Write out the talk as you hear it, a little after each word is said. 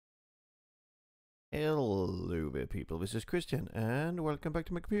Hello there people, this is Christian and welcome back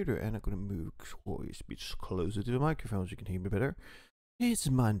to my computer, and I'm gonna move a bit closer to the microphone so you can hear me better. It's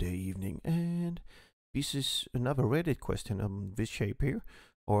Monday evening and this is another Reddit question on this shape here,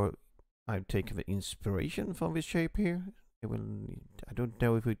 or I've taken the inspiration from this shape here. I don't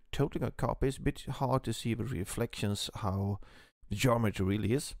know if we totally got copy. It's a bit hard to see the reflections, how the geometry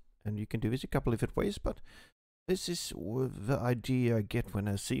really is, and you can do this a couple of different ways, but this is the idea I get when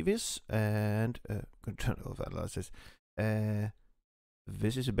I see this, and I'm going to turn off analysis.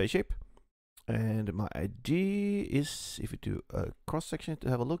 This is a base shape, and my idea is, if we do a cross section to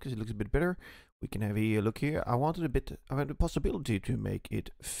have a look, it looks a bit better. We can have a look here. I had the possibility to make it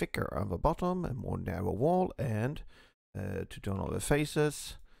thicker on the bottom, a more narrow wall, and to turn all the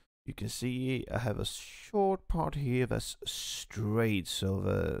faces. You can see I have a short part here that's straight,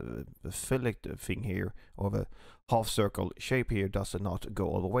 so the fillet thing here, or the half circle shape here, does not go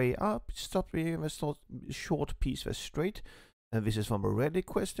all the way up. It stops here, that's not a short piece that's straight. And this is from a Reddit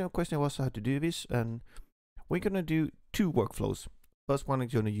question. The question was how to do this, and we're gonna do two workflows. First one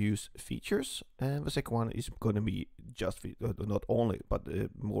is gonna use features, and the second one is gonna be just not only, but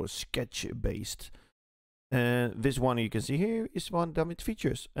more sketch based. And this one you can see here is one done with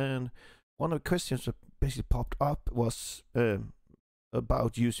features, and one of the questions that basically popped up was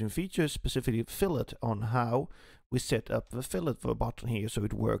about using features, specifically fillet, on how we set up the fillet for a button here so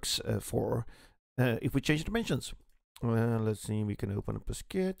it works for if we change dimensions. Let's see, we can open up a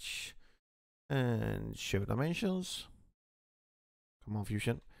sketch and show dimensions. Come on,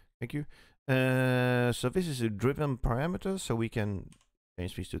 Fusion, thank you. So this is a driven parameter, so we can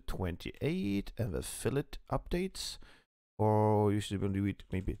change this to 28 and the fillet updates, or you should do it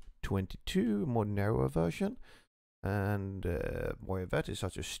maybe 22, more narrower version. And why that is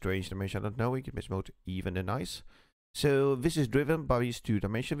such a strange dimension, I don't know. We can make mode even and nice. So this is driven by these two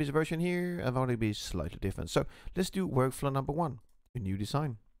dimensions, this version here, and only be slightly different. So let's do workflow number one, a new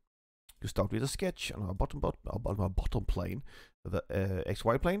design. To start with a sketch on our bottom plane, the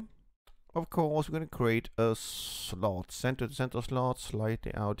XY plane. Of course, we're going to create a slot, center to center slot,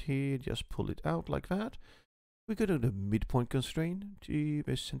 slightly out here, just pull it out like that. We're going to do the midpoint constraint to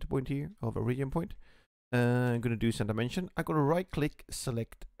the center point here, of a region point. I'm going to do center dimension. I'm going to right click,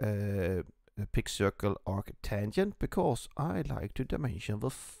 select pick circle arc tangent, because I like to dimension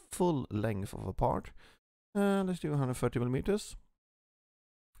the full length of a part. And let's do 130 millimeters.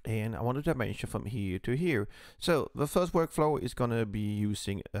 And I want to dimension from here to here. So the first workflow is going to be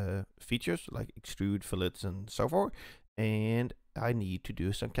using features like extrude, fillets, and so forth. And I need to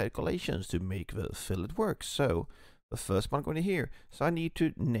do some calculations to make the fillet work. So the first one I'm going to here. So I need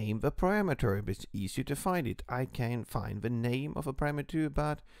to name the parameter. It's easy to find it. I can find the name of a parameter,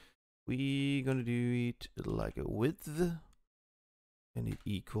 but we're going to do it like a width. And it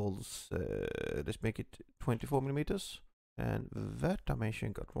equals, let's make it 24 millimeters. And that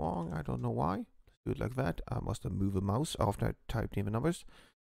dimension got wrong. I don't know why. Let's do it like that. I must have moved the mouse after I typed in the numbers.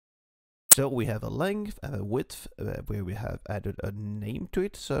 So we have a length and a width where we have added a name to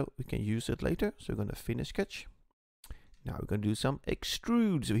it, so we can use it later. So we're going to finish sketch. Now we're going to do some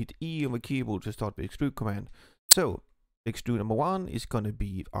extrude. So hit E on the keyboard to start the extrude command. So extrude number one is going to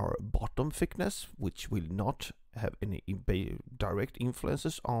be our bottom thickness, which will not have any direct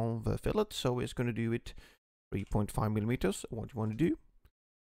influences on the fillet. So we're just going to do it 3.5 millimeters, what you want to do.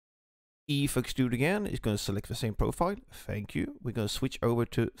 E for extrude again is going to select the same profile. Thank you. We're going to switch over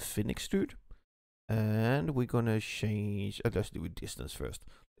to thin extrude, and we're going to change. Let's do a distance first.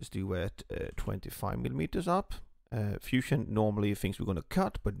 Let's do at 25 millimeters up. Fusion normally thinks we're going to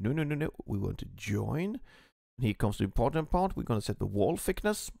cut, but no. We want to join. And here comes the important part. We're going to set the wall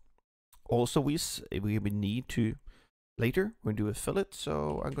thickness. Also, we need to later we're going to do a fillet.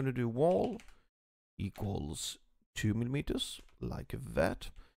 So I'm going to do wall equals 2 millimeters, like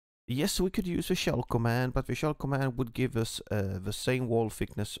that. Yes, we could use a shell command, but the shell command would give us the same wall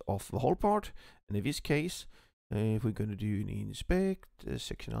thickness of the whole part. And in this case, if we're going to do an inspect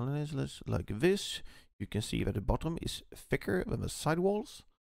sectional analysis like this, you can see that the bottom is thicker than the side walls.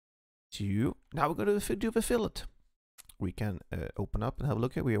 So now we're going to do the fillet. We can open up and have a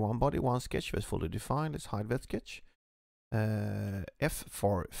look here. We have one body, one sketch that's fully defined. Let's hide that sketch. F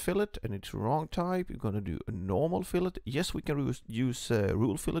for fillet, and it's wrong type. You're going to do a normal fillet. Yes, we can use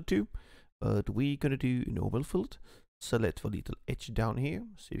rule fillet too, but we're going to do normal fillet. Select the little edge down here.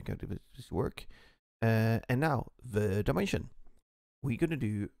 See if we can do this work. And now the dimension. We're going to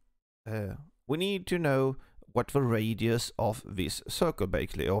do, we need to know what the radius of this circle,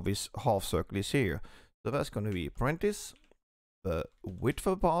 basically, or this half circle is here. So that's going to be parenthesis, the width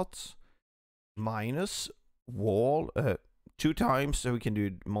of parts minus wall 2 times, so we can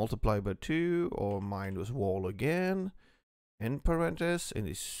do multiply by 2 or minus wall again. End parenthesis, and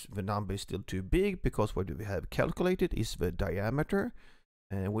the number is still too big because what we have calculated is the diameter,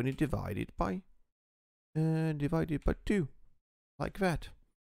 and when you divide it by 2, like that,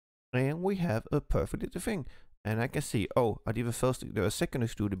 and we have a perfect little thing. And I can see, oh, I did the second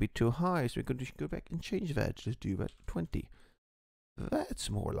extrude a bit too high, so we're going to go back and change that. Let's do that 20. That's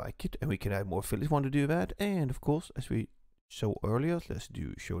more like it, and we can add more fillets want to do that. And of course, as we saw earlier, let's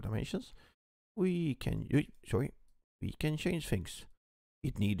do show dimensions. We can change things.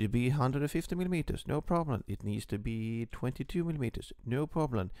 It needs to be 150 millimeters, no problem. It needs to be 22 millimeters, no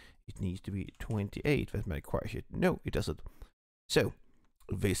problem. It needs to be 28. That might crash it. No, it doesn't. So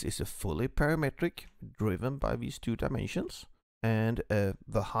this is a fully parametric, driven by these 2 dimensions. And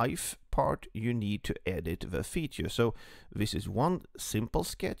the height part, you need to edit the feature. So this is one simple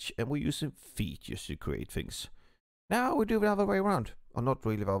sketch, and we're using features to create things. Now we do the other way around. Or not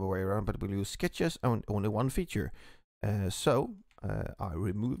really the other way around, but we'll use sketches on only one feature. I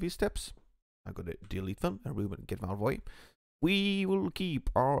remove these steps. I'm going to delete them and get them out of the way. We will keep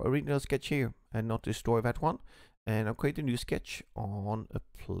our original sketch here and not destroy that one. And I'll create a new sketch on a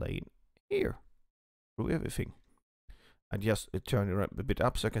plane here. Through everything. I just turn it a bit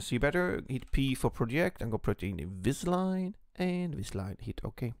up so I can see better. Hit P for project. I'm going to put in this line and this line. Hit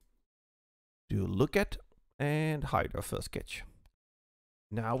OK. Do look at and hide our first sketch.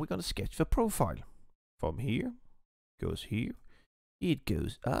 Now we're going to sketch the profile. From here, goes here. It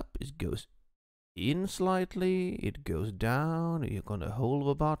goes up, it goes in slightly, it goes down. You're going to hold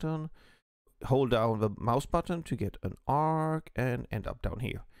the button. Hold down the mouse button to get an arc and end up down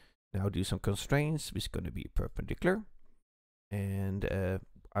here. Now do some constraints. It's going to be perpendicular. And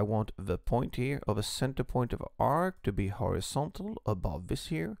I want the point here of a center point of an arc to be horizontal above this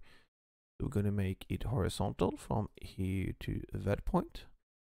here. So we're going to make it horizontal from here to that point.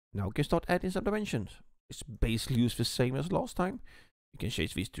 Now we can start adding some dimensions. It's basically used the same as last time. You can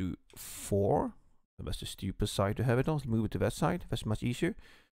change these to 4. That's the stupid side to have it on. Let's move it to that side. That's much easier.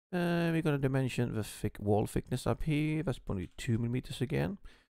 We're going to dimension the wall thickness up here. That's probably 2 millimeters again.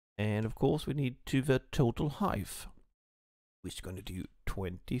 And of course we need to the total height, which is going to do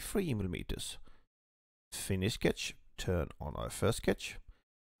 23 millimeters. Finish sketch. Turn on our first sketch.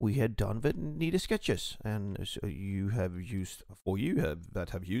 We had done the needed sketches, and so you have used, that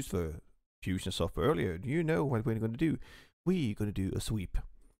have used the Fusion software earlier, you know what we're going to do. We're going to do a sweep.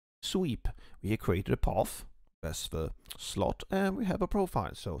 We have created a path. That's the slot, and we have a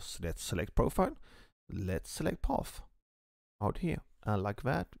profile. So let's select profile. Let's select path out here, and like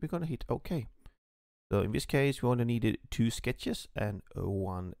that, we're going to hit OK. So in this case, we only needed 2 sketches and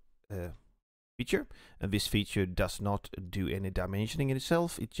 1 feature, and this feature does not do any dimensioning in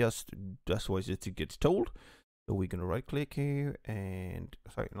itself. It just does what it gets told. So we're going to right click here and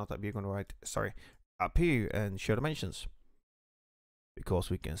up here and show dimensions, because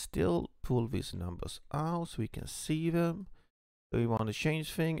we can still pull these numbers out so we can see them. So we want to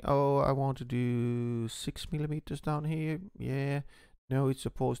change thing. Oh, I want to do 6 millimeters down here. Yeah, no, it's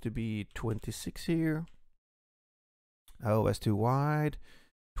supposed to be 26 here. Oh, that's too wide.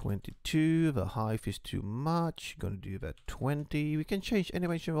 22, the height is too much. Gonna do that 20. We can change any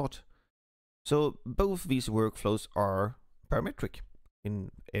dimension we want. So both these workflows are parametric in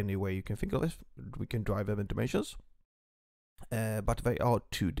any way you can think of it. We can drive them in dimensions, but they are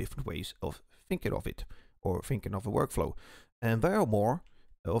 2 different ways of thinking of it, or thinking of a workflow. And there are more.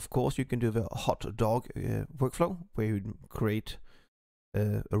 Of course, you can do the hot dog workflow, where you create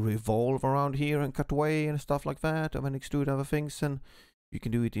a revolve around here and cut away and stuff like that, and then extrude other things, and you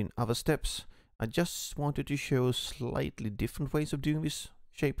can do it in other steps. I just wanted to show slightly different ways of doing this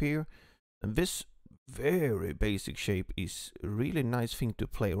shape here. And this very basic shape is a really nice thing to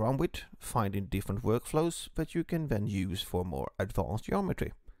play around with, finding different workflows that you can then use for more advanced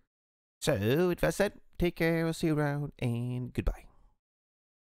geometry. So with that said, take care, see you around, and goodbye.